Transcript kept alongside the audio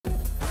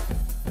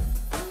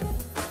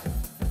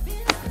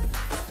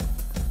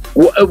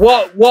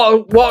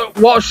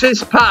Watch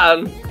this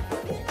pattern.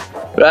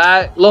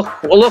 Right, look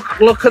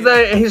at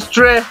the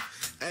history.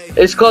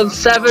 It's gone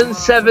 7,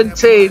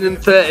 17 and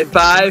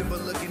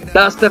 35.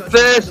 That's the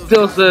first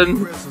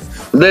dozen,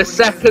 the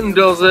second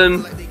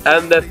dozen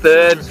and the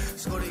third.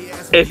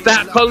 If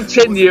that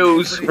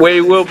continues,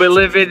 we will be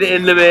living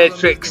in the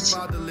Matrix.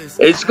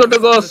 It's going to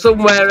go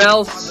somewhere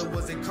else.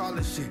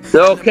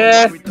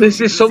 Okay, this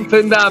is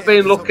something that I've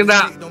been looking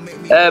at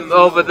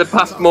over the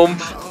past month,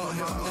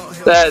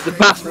 the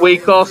past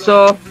week or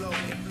so.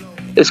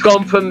 It's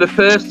gone from the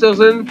first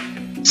dozen,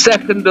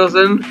 second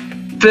dozen,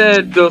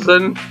 third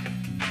dozen.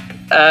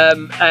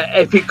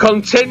 If it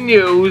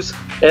continues,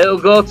 it'll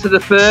go to the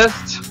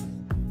first.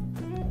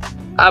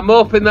 I'm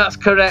hoping that's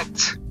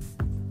correct.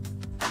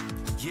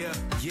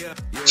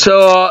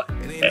 So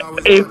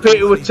if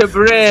it were to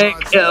break,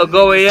 it'll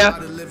go here,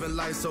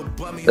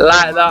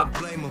 like that.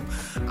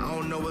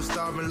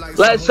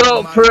 Let's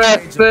hope for a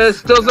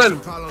first dozen.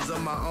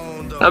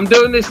 I'm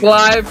doing this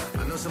live.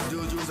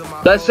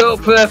 Let's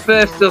hope for a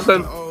first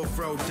dozen.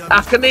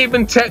 I can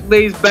even take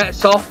these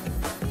bets off,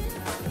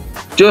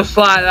 just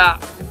like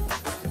that,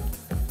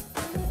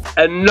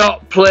 and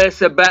not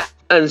place a bet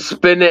and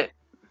spin it.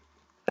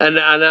 And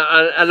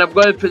I'm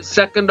going for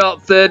second or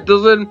third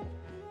dozen.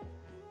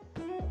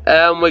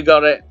 And we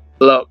got it.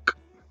 Look.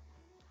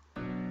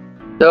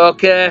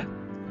 Okay.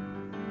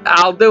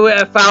 I'll do it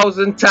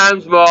 1,000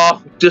 times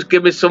more. Just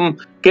give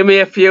me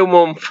a few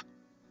months.